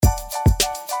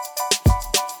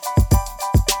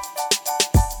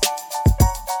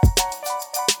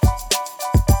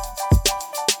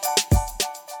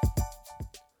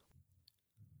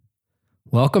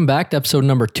Welcome back to episode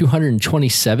number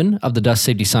 227 of the Dust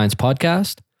Safety Science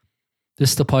Podcast.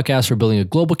 This is the podcast for building a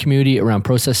global community around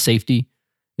process safety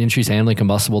and industries handling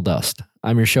combustible dust.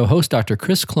 I'm your show host, Dr.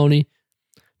 Chris Cloney.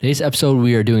 Today's episode,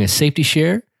 we are doing a safety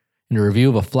share and a review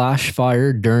of a flash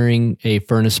fire during a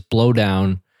furnace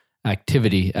blowdown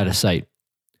activity at a site.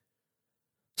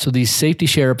 So these safety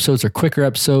share episodes are quicker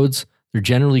episodes. They're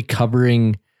generally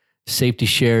covering safety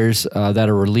shares that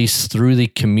are released through the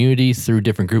community, through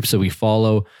different groups that we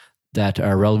follow that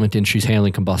are relevant to industries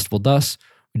handling combustible dust.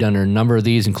 We've done a number of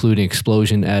these, including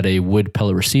explosion at a wood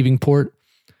pellet receiving port,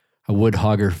 a wood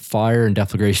hogger fire and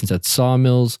deflagrations at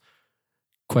sawmills,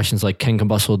 questions like can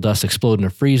combustible dust explode in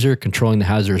a freezer, controlling the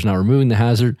hazard is not removing the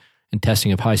hazard, and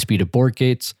testing of high-speed abort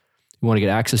gates. If you want to get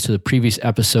access to the previous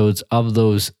episodes of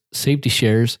those safety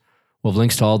shares, we'll have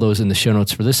links to all those in the show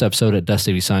notes for this episode at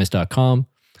dustsafetyscience.com/227.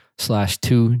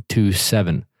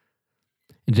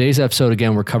 In today's episode,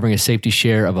 again, we're covering a safety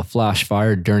share of a flash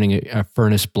fire during a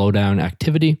furnace blowdown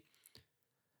activity.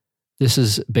 This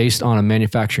is based on a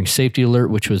manufacturing safety alert,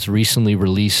 which was recently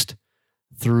released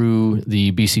through the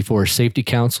BC Forest Safety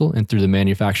Council and through the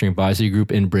Manufacturing Advisory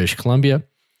Group in British Columbia.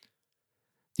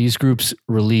 These groups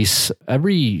release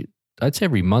every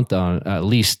month on at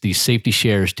least these safety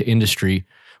shares to industry,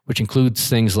 which includes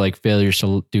things like failures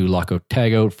to do lockout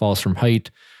tagout, falls from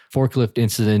height, forklift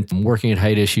incident, working at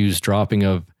height issues, dropping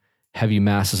of heavy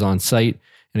masses on site,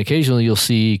 and occasionally you'll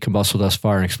see combustible dust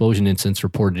fire and explosion incidents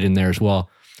reported in there as well.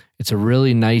 It's a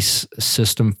really nice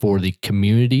system for the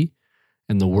community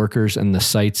and the workers and the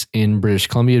sites in British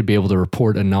Columbia to be able to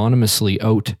report anonymously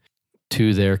out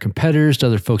to their competitors, to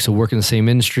other folks who work in the same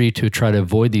industry, to try to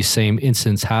avoid these same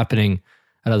incidents happening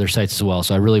at other sites as well.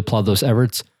 So I really applaud those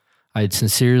efforts. I'd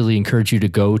sincerely encourage you to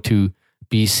go to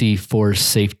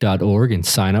bcforestsafe.org and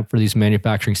sign up for these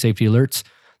manufacturing safety alerts.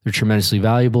 They're tremendously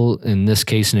valuable in this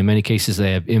case, and in many cases,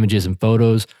 they have images and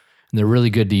photos, and they're really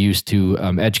good to use to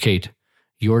educate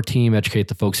your team, educate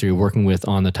the folks that you're working with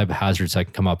on the type of hazards that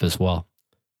can come up as well.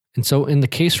 And so in the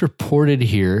case reported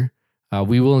here,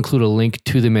 we will include a link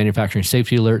to the manufacturing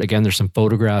safety alert. Again, there's some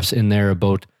photographs in there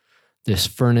about this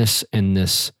furnace and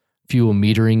this fuel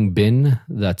metering bin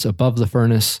that's above the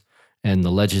furnace, and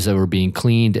the ledges that were being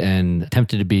cleaned and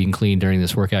attempted to be cleaned during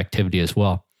this work activity as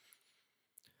well.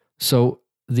 So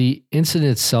the incident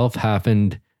itself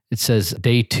happened, it says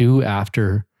day 2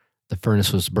 after the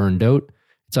furnace was burned out.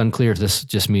 It's unclear if this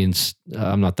just means,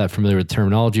 I'm not that familiar with the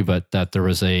terminology, but that there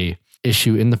was a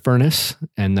issue in the furnace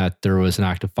and that there was an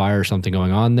active fire or something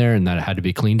going on there and that it had to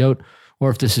be cleaned out,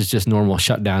 or if this is just normal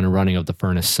shutdown and running of the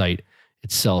furnace site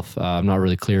itself. I'm not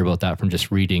really clear about that from just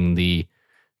reading the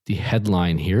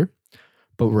headline here.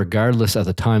 But regardless, at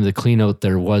the time of the cleanout,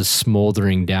 there was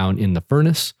smoldering down in the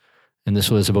furnace. And this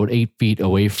was about 8 feet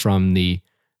away from the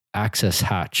access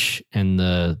hatch and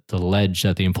the ledge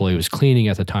that the employee was cleaning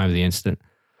at the time of the incident.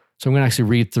 So I'm going to actually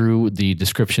read through the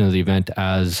description of the event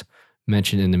as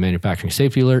mentioned in the manufacturing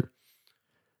safety alert.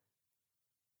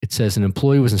 It says an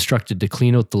employee was instructed to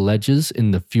clean out the ledges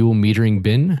in the fuel metering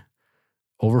bin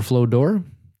overflow door.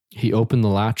 He opened the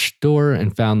latch door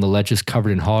and found the ledges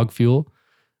covered in hog fuel,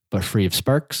 but free of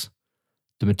sparks.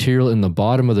 The material in the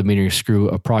bottom of the metering screw,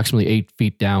 approximately 8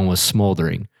 feet down, was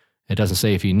smoldering. It doesn't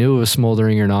say if he knew it was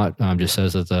smoldering or not. Just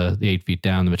says that the 8 feet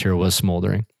down, the material was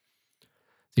smoldering.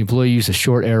 The employee used a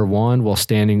short air wand while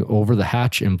standing over the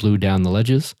hatch and blew down the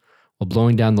ledges. While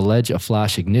blowing down the ledge, a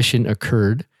flash ignition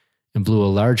occurred and blew a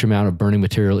large amount of burning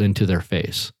material into their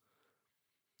face.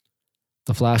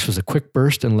 The flash was a quick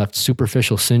burst and left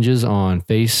superficial singes on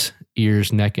face,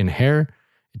 ears, neck, and hair.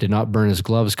 It did not burn his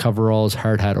gloves, coveralls,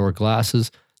 hard hat, or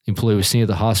glasses. The employee was seen at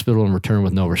the hospital and returned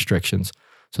with no restrictions.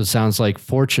 So it sounds like,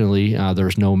 fortunately, there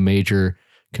was no major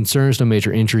concerns, no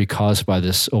major injury caused by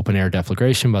this open air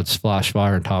deflagration, by this flash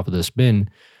fire on top of this bin.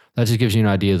 That just gives you an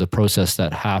idea of the process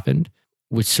that happened,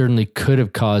 which certainly could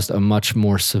have caused a much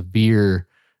more severe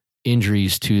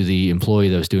injuries to the employee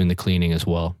that was doing the cleaning as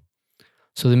well.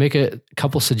 So they make a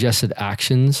couple suggested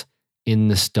actions in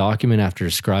this document after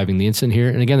describing the incident here.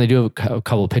 And again, they do have a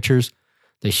couple of pictures.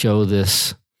 They show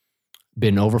this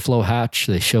bin overflow hatch.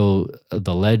 They show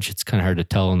the ledge. It's kind of hard to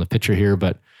tell in the picture here,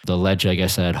 but the ledge, I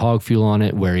guess, that had hog fuel on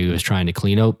it where he was trying to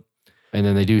clean out. And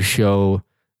then they do show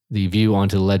the view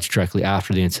onto the ledge directly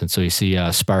after the incident. So you see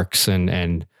sparks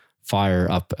and fire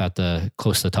up at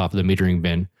close to the top of the metering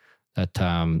bin that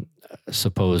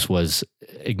suppose was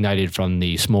ignited from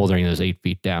the smoldering that was 8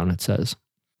 feet down, it says.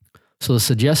 So the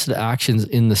suggested actions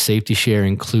in the safety share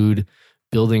include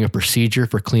building a procedure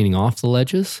for cleaning off the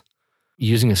ledges,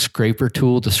 using a scraper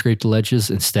tool to scrape the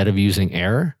ledges instead of using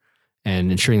air,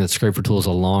 and ensuring that the scraper tool is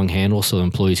a long handle so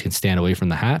employees can stand away from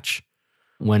the hatch.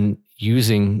 When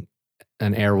using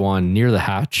an air wand near the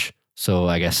hatch, so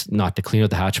I guess not to clean out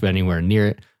the hatch, but anywhere near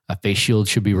it, a face shield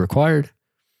should be required.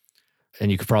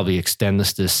 And you could probably extend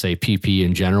this to, say, PP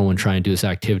in general when trying to do this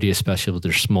activity, especially if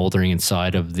there's smoldering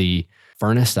inside of the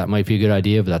furnace. That might be a good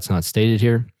idea, but that's not stated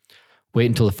here. Wait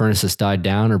until the furnace has died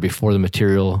down or before the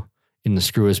material in the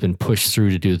screw has been pushed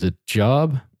through to do the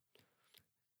job.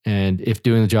 And if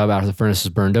doing the job after the furnace is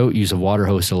burned out, use a water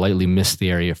hose to lightly mist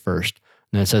the area first.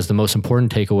 And then it says the most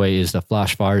important takeaway is that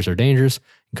flash fires are dangerous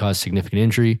and cause significant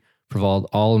injury. Provide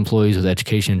all employees with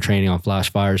education and training on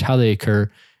flash fires, how they occur,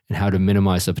 and how to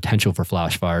minimize the potential for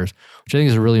flash fires, which I think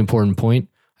is a really important point.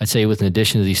 I'd say with an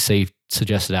addition to these safe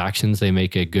suggested actions, they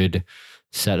make a good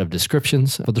set of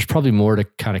descriptions, but there's probably more to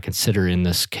kind of consider in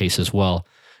this case as well.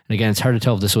 And again, it's hard to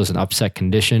tell if this was an upset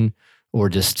condition or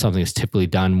just something that's typically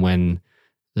done when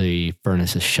the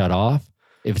furnace is shut off.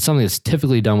 If it's something that's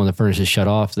typically done when the furnace is shut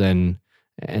off, then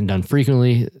and done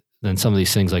frequently, then some of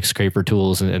these things like scraper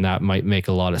tools and that might make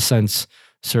a lot of sense.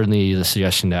 Certainly the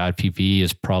suggestion to add PPE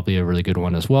is probably a really good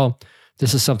one as well.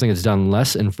 This is something that's done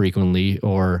less infrequently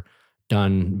or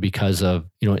done because of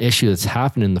an issue that's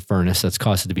happened in the furnace that's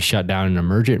caused it to be shut down in an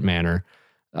emergent manner.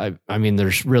 I mean,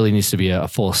 there's really needs to be a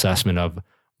full assessment of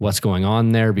what's going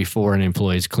on there before an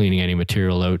employee is cleaning any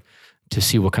material out to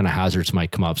see what kind of hazards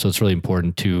might come up. So it's really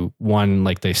important to, one,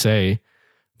 like they say,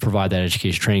 provide that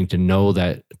education training to know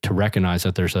that, to recognize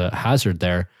that there's a hazard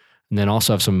there, and then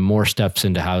also have some more steps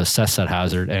into how to assess that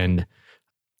hazard and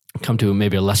come to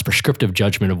maybe a less prescriptive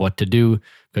judgment of what to do,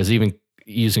 because even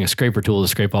using a scraper tool to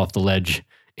scrape off the ledge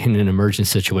in an emergent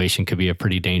situation could be a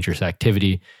pretty dangerous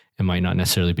activity and might not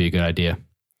necessarily be a good idea.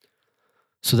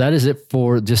 So that is it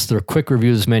for just the quick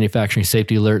review of this manufacturing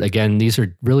safety alert. Again, these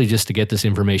are really just to get this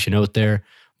information out there.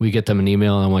 We get them an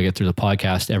email and I want to get through the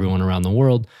podcast to everyone around the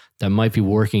world that might be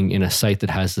working in a site that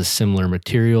has this similar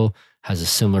material, has a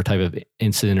similar type of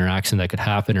incident or accident that could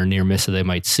happen or near miss that they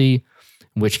might see,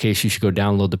 in which case you should go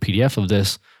download the PDF of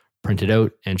this, print it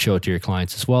out, and show it to your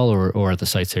clients as well or at the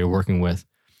sites that you're working with.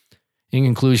 In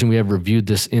conclusion, we have reviewed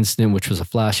this incident, which was a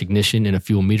flash ignition in a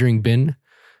fuel metering bin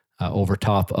over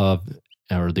top of,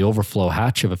 or the overflow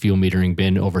hatch of a fuel metering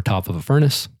bin over top of a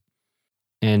furnace.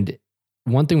 And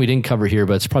one thing we didn't cover here,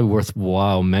 but it's probably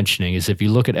worthwhile mentioning, is if you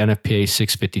look at NFPA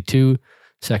 652,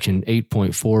 section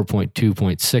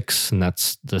 8.4.2.6, and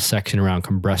that's the section around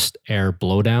compressed air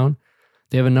blowdown,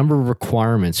 they have a number of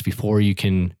requirements before you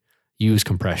can use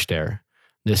compressed air.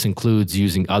 This includes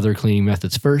using other cleaning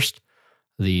methods first.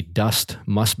 The dust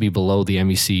must be below the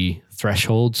MEC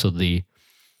threshold, so the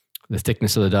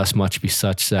thickness of the dust must be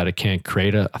such that it can't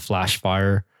create a flash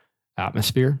fire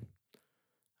atmosphere.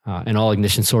 And all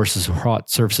ignition sources or hot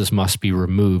surfaces must be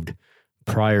removed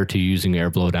prior to using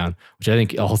air blowdown, which I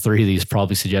think all three of these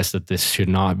probably suggest that this should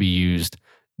not be used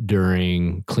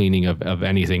during cleaning of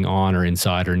anything on or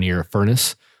inside or near a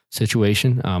furnace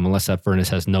situation, unless that furnace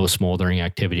has no smoldering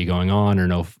activity going on or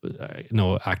no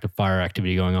active fire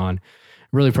activity going on. It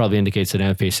really probably indicates that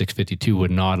NFPA 652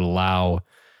 would not allow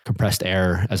compressed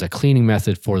air as a cleaning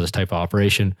method for this type of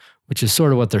operation, which is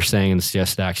sort of what they're saying in the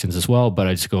suggested actions as well. But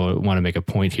I just want to make a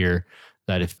point here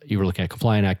that if you were looking at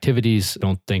compliant activities, I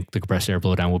don't think the compressed air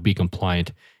blowdown will be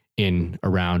compliant in,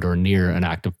 around, or near an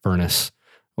active furnace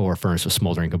or a furnace with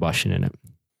smoldering combustion in it.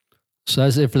 So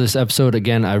that's it for this episode.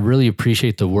 Again, I really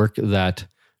appreciate the work that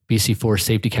BC4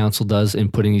 Safety Council does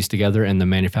in putting these together, and the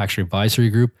Manufacturing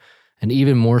Advisory Group, and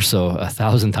even more so,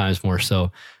 1,000 times more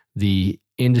so, the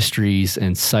industries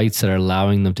and sites that are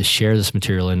allowing them to share this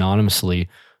material anonymously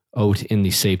out in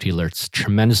these safety alerts.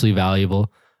 Tremendously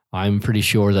valuable. I'm pretty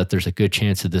sure that there's a good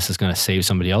chance that this is going to save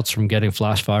somebody else from getting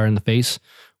flash fire in the face,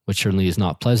 which certainly is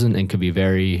not pleasant and could be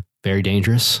very, very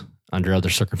dangerous under other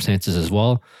circumstances as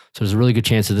well. So there's a really good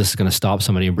chance that this is going to stop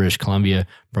somebody in British Columbia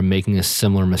from making a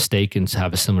similar mistake and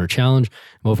have a similar challenge.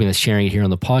 I'm hoping that sharing it here on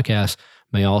the podcast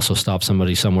may also stop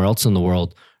somebody somewhere else in the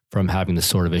world from having this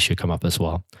sort of issue come up as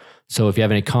well. So if you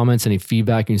have any comments, any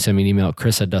feedback, you can send me an email at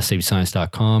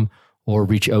chris@dustsafetyscience.com or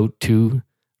reach out to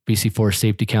BC4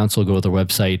 Safety Council, go to their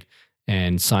website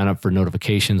and sign up for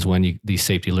notifications when these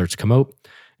safety alerts come out.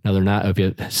 Other than that, I hope you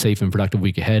have a safe and productive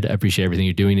week ahead. I appreciate everything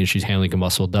you're doing in issues handling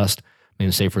combustible dust. Make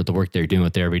them safer at the work they're doing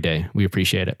with there every day. We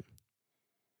appreciate it.